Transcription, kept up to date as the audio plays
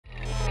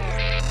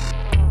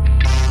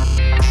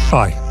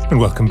Hi, and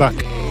welcome back.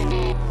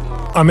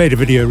 I made a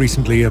video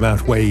recently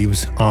about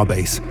Waves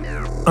R-Bass,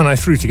 and I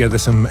threw together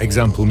some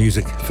example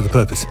music for the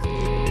purpose.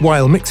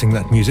 While mixing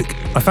that music,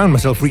 I found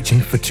myself reaching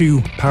for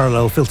two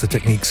parallel filter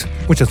techniques,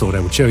 which I thought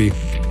I would show you.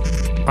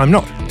 I'm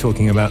not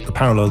talking about the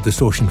parallel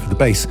distortion for the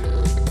bass,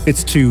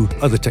 it's two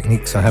other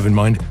techniques I have in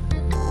mind,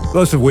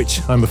 both of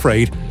which, I'm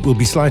afraid, will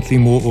be slightly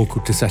more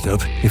awkward to set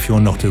up if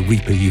you're not a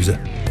Reaper user.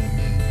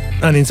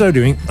 And in so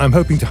doing, I'm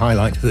hoping to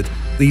highlight that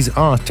these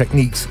are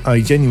techniques I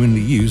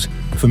genuinely use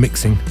for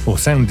mixing or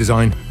sound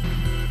design.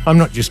 I'm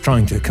not just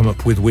trying to come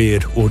up with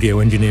weird audio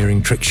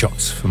engineering trick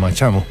shots for my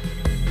channel.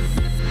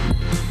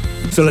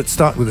 So let's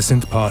start with the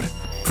synth part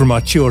from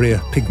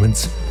Arturia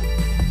Pigments.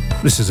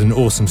 This is an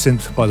awesome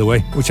synth, by the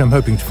way, which I'm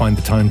hoping to find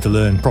the time to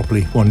learn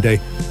properly one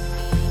day.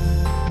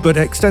 But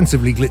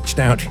extensively glitched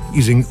out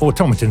using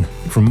Automaton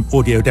from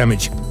Audio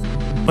Damage,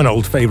 an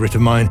old favourite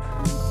of mine,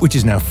 which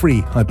is now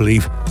free, I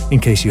believe, in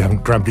case you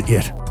haven't grabbed it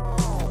yet.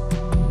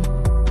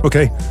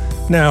 Okay,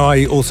 now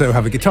I also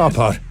have a guitar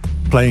part,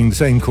 playing the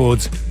same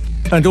chords,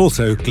 and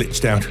also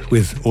glitched out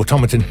with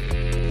Automaton.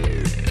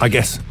 I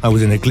guess I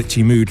was in a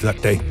glitchy mood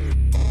that day.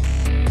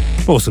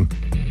 Awesome.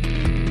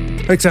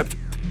 Except,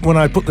 when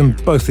I put them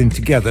both in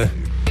together,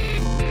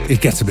 it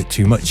gets a bit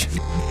too much.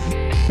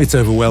 It's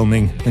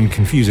overwhelming and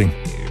confusing.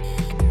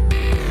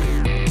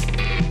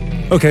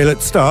 Okay,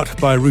 let's start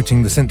by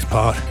routing the synth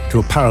part to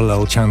a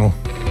parallel channel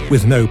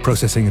with no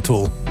processing at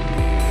all.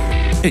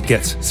 It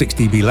gets 6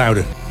 dB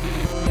louder.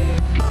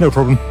 No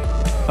problem.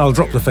 I'll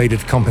drop the fader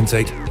to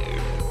compensate.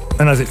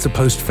 And as it's a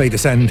post-fader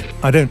send,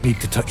 I don't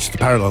need to touch the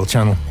parallel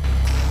channel.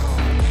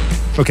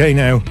 Okay,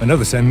 now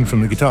another send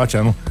from the guitar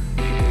channel,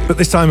 but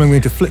this time I'm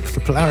going to flip the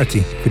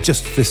polarity for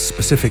just this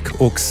specific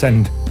aux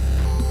send.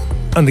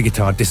 And the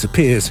guitar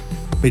disappears.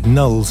 It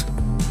nulls.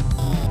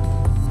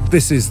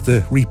 This is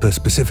the Reaper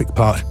specific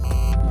part.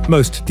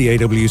 Most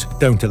DAWs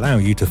don't allow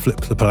you to flip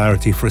the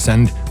polarity for a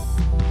send.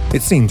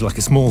 It seems like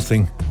a small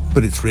thing,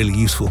 but it's really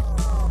useful.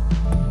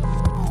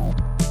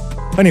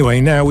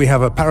 Anyway, now we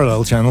have a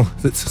parallel channel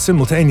that's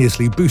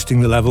simultaneously boosting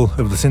the level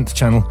of the synth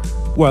channel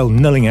while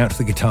nulling out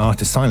the guitar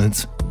to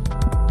silence.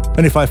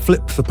 And if I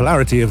flip the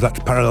polarity of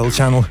that parallel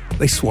channel,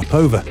 they swap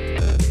over.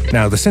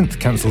 Now the synth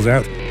cancels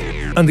out,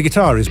 and the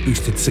guitar is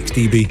boosted 6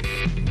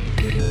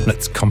 dB.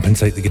 Let's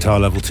compensate the guitar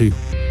level too.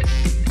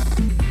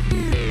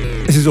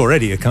 This is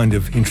already a kind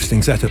of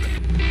interesting setup.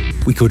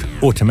 We could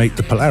automate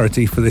the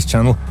polarity for this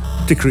channel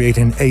to create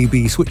an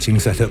A-B switching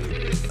setup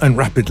and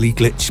rapidly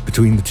glitch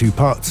between the two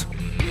parts.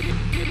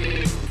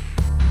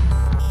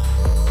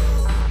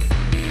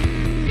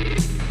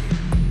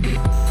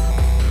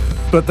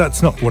 But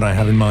that's not what I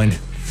have in mind.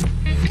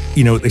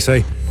 You know what they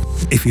say,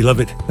 if you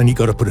love it, then you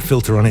gotta put a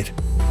filter on it.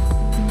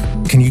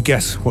 Can you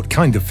guess what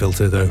kind of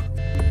filter, though?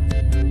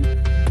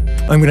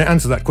 I'm going to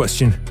answer that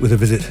question with a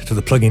visit to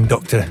the plugin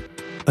doctor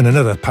and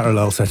another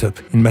parallel setup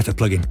in Meta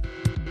Plugin.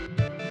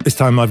 This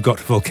time I've got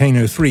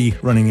Volcano 3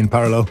 running in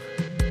parallel,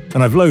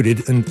 and I've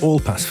loaded an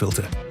all-pass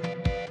filter.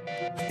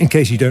 In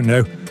case you don't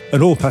know,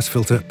 an all-pass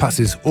filter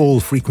passes all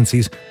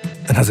frequencies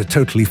and has a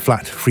totally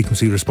flat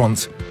frequency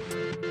response,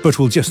 but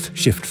will just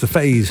shift the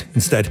phase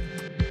instead.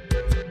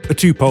 A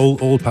two-pole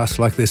all-pass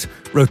like this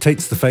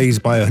rotates the phase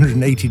by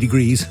 180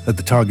 degrees at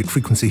the target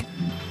frequency,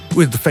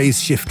 with the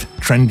phase shift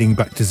trending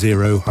back to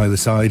zero either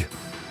side.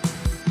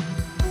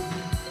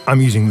 I'm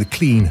using the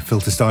clean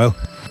filter style,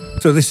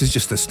 so this is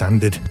just a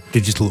standard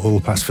digital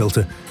all-pass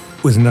filter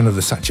with none of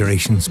the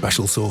saturation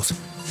special sauce.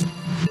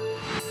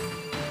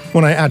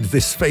 When I add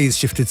this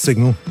phase-shifted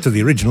signal to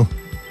the original,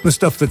 the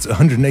stuff that's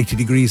 180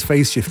 degrees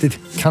phase-shifted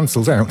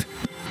cancels out,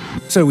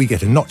 so we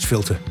get a notch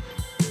filter.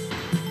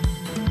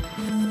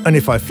 And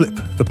if I flip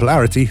the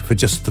polarity for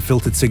just the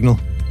filtered signal,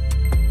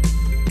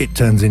 it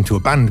turns into a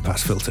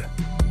bandpass filter.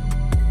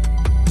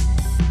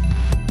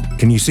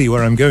 Can you see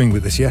where I'm going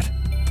with this yet?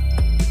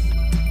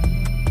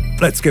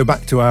 Let's go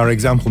back to our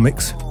example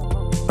mix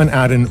and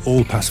add an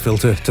all-pass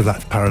filter to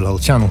that parallel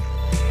channel.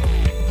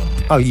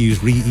 I'll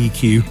use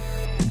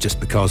Re-EQ, just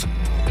because.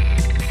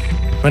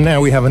 And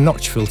now we have a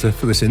notch filter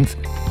for the synth,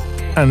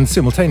 and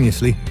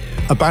simultaneously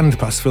a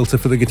bandpass filter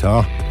for the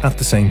guitar at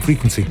the same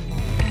frequency.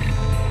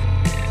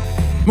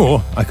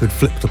 Or I could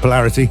flip the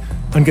polarity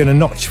and get a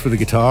notch for the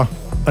guitar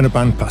and a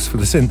bandpass for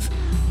the synth.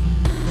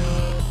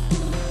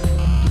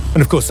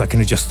 And of course I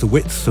can adjust the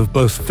width of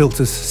both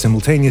filters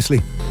simultaneously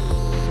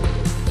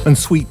and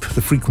sweep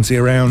the frequency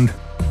around,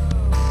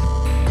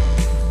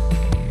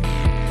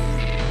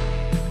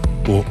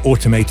 or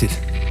automate it,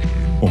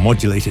 or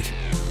modulate it.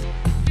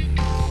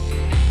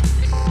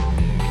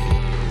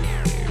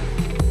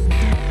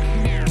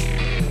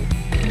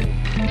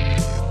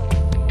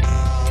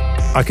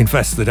 I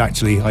confess that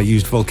actually I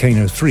used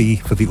Volcano 3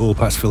 for the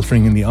all-pass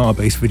filtering in the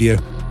R-Bass video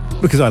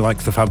because I like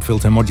the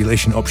FabFilter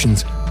modulation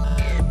options,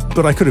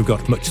 but I could have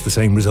got much the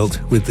same result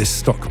with this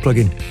stock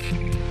plugin.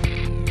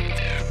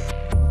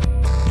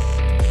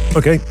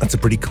 Okay, that's a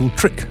pretty cool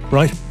trick,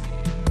 right?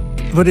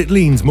 But it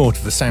leans more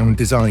to the sound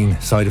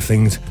design side of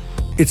things.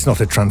 It's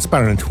not a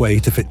transparent way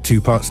to fit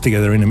two parts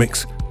together in a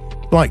mix,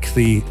 like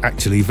the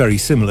actually very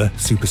similar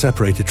super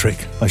separator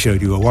trick I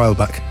showed you a while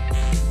back.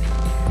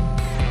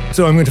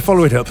 So I'm going to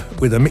follow it up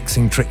with a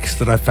mixing trick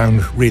that I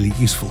found really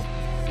useful.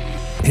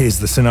 Here's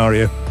the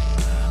scenario.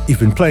 You've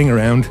been playing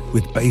around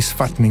with bass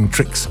fattening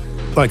tricks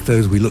like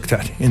those we looked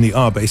at in the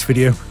R-bass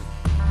video,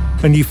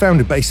 and you found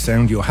a bass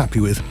sound you're happy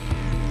with.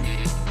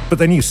 But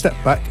then you step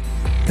back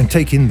and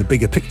take in the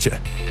bigger picture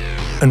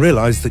and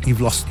realise that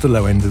you've lost the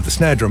low end of the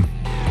snare drum.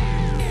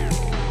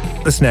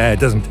 The snare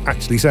doesn't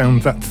actually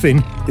sound that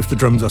thin if the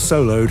drums are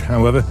soloed,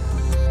 however,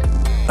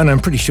 and I'm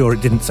pretty sure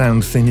it didn't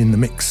sound thin in the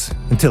mix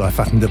until I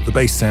fattened up the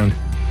bass sound.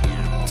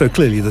 So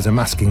clearly there's a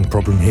masking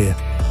problem here.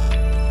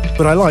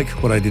 But I like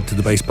what I did to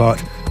the bass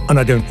part, and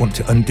I don't want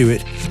to undo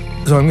it,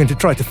 so I'm going to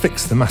try to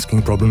fix the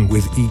masking problem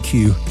with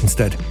EQ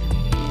instead.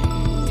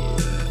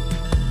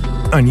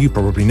 And you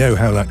probably know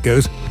how that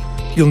goes.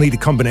 You'll need a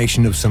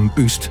combination of some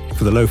boost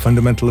for the low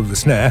fundamental of the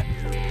snare,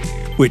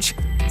 which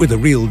with a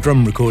real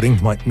drum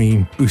recording might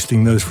mean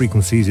boosting those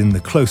frequencies in the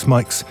close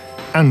mics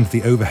and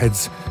the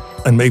overheads,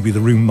 and maybe the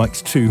room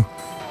mics too,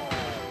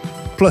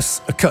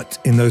 plus a cut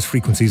in those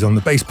frequencies on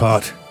the bass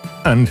part,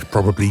 and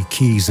probably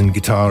keys and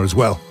guitar as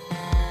well.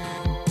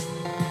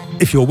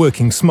 If you're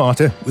working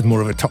smarter with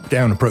more of a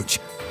top-down approach,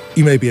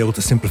 you may be able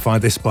to simplify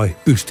this by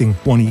boosting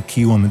one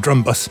EQ on the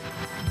drum bus,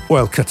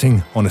 while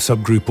cutting on a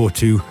subgroup or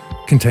two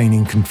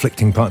containing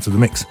conflicting parts of the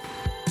mix.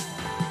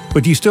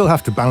 But you still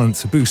have to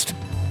balance a boost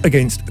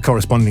against a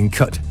corresponding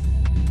cut.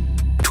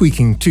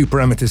 Tweaking two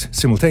parameters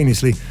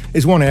simultaneously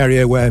is one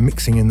area where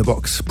mixing in the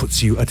box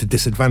puts you at a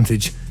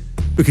disadvantage,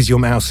 because your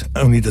mouse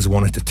only does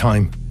one at a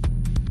time.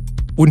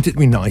 Wouldn't it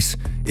be nice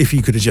if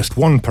you could adjust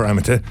one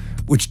parameter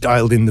which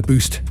dialed in the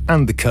boost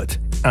and the cut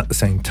at the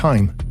same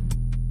time?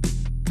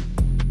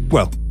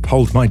 Well,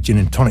 hold my gin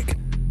and tonic.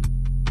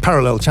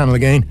 Parallel channel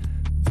again,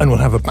 and we'll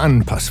have a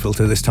bandpass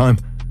filter this time,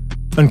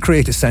 and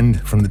create a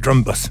send from the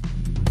drum bus.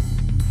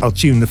 I'll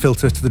tune the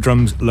filter to the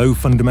drum's low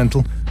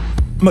fundamental,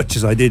 much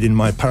as I did in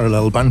my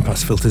parallel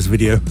bandpass filters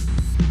video,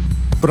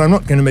 but I'm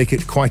not going to make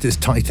it quite as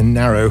tight and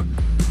narrow,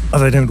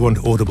 as I don't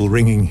want audible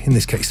ringing in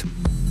this case.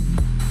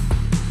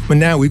 And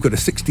now we've got a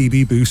 6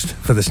 dB boost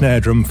for the snare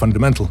drum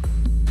fundamental.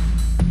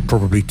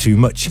 Probably too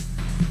much.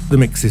 The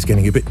mix is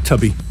getting a bit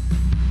tubby,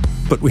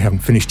 but we haven't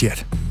finished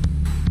yet.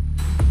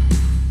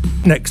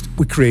 Next,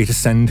 we create a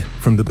send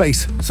from the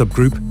bass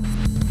subgroup,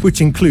 which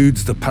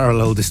includes the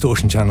parallel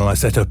distortion channel I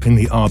set up in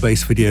the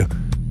R-bass video.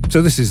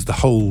 So this is the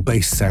whole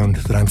bass sound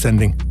that I'm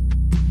sending.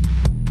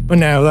 And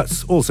now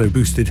that's also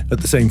boosted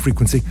at the same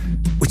frequency,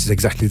 which is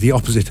exactly the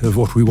opposite of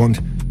what we want.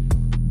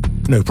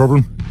 No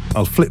problem,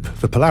 I'll flip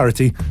the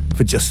polarity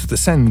for just the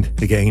send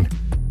again.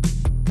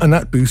 And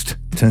that boost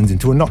turns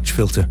into a notch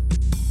filter,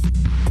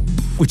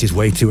 which is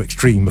way too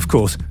extreme, of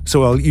course,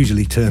 so I'll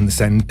usually turn the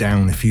send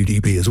down a few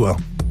dB as well.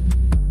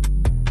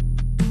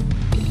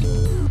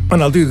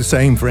 And I'll do the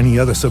same for any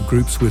other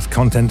subgroups with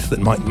content that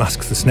might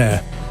mask the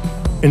snare.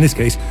 In this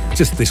case,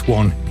 just this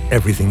one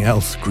everything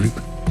else group.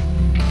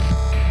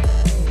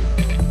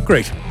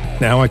 Great,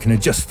 now I can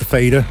adjust the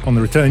fader on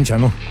the return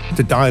channel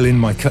to dial in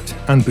my cut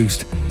and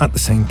boost at the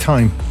same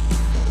time.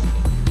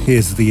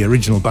 Here's the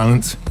original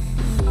balance,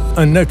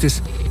 and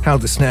notice how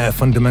the snare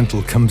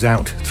fundamental comes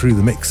out through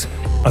the mix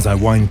as I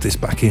wind this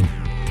back in.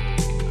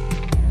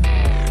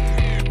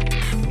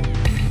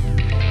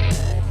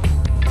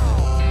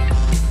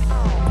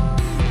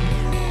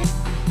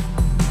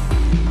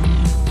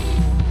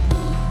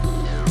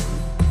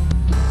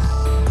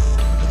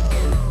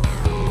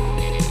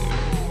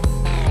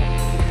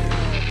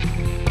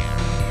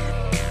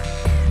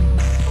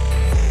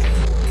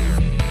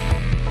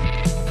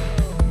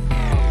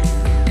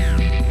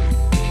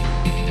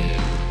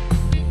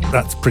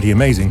 That's pretty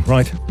amazing,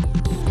 right?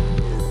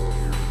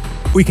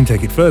 We can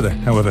take it further,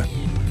 however.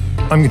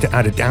 I'm going to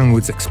add a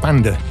downwards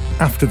expander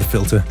after the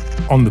filter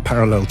on the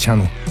parallel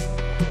channel.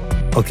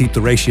 I'll keep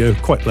the ratio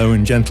quite low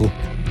and gentle,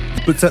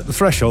 but set the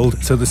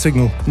threshold so the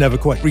signal never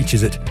quite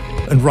reaches it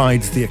and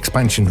rides the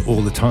expansion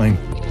all the time.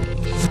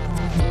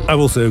 I've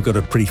also got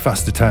a pretty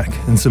fast attack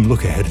and some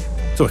look ahead,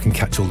 so I can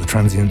catch all the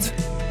transients.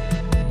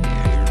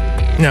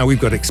 Now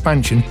we've got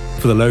expansion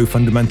for the low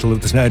fundamental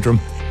of the snare drum,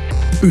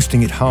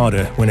 boosting it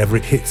harder whenever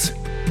it hits.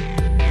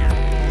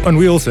 And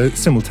we also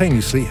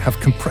simultaneously have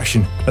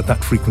compression at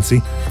that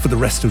frequency for the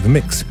rest of the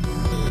mix,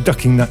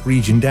 ducking that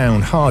region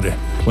down harder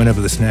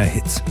whenever the snare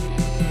hits.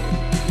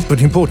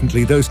 But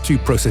importantly, those two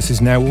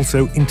processes now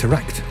also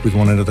interact with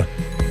one another.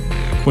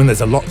 When there's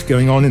a lot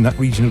going on in that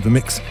region of the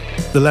mix,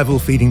 the level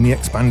feeding the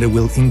expander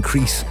will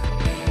increase,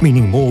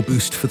 meaning more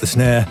boost for the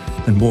snare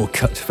and more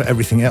cut for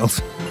everything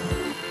else.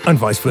 And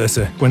vice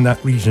versa, when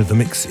that region of the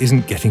mix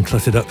isn't getting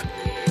cluttered up,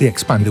 the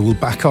expander will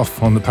back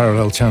off on the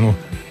parallel channel,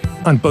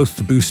 and both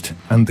the boost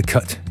and the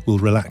cut will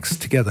relax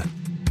together.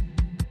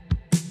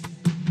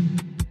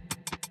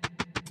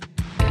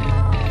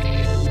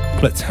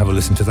 Let's have a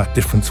listen to that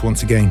difference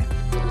once again.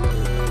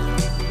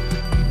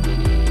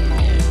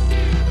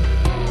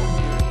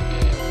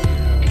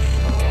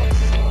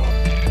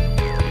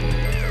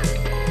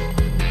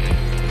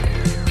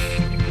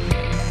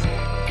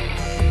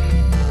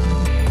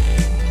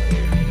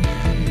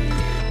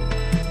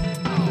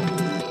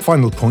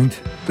 Final point,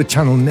 the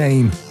channel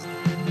name.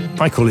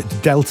 I call it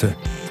delta,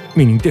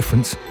 meaning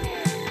difference.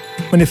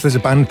 And if there's a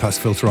bandpass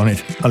filter on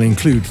it, I'll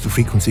include the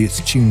frequency it's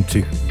tuned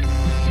to.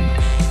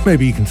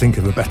 Maybe you can think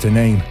of a better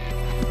name.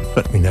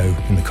 Let me know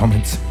in the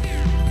comments.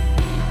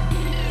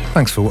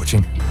 Thanks for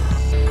watching.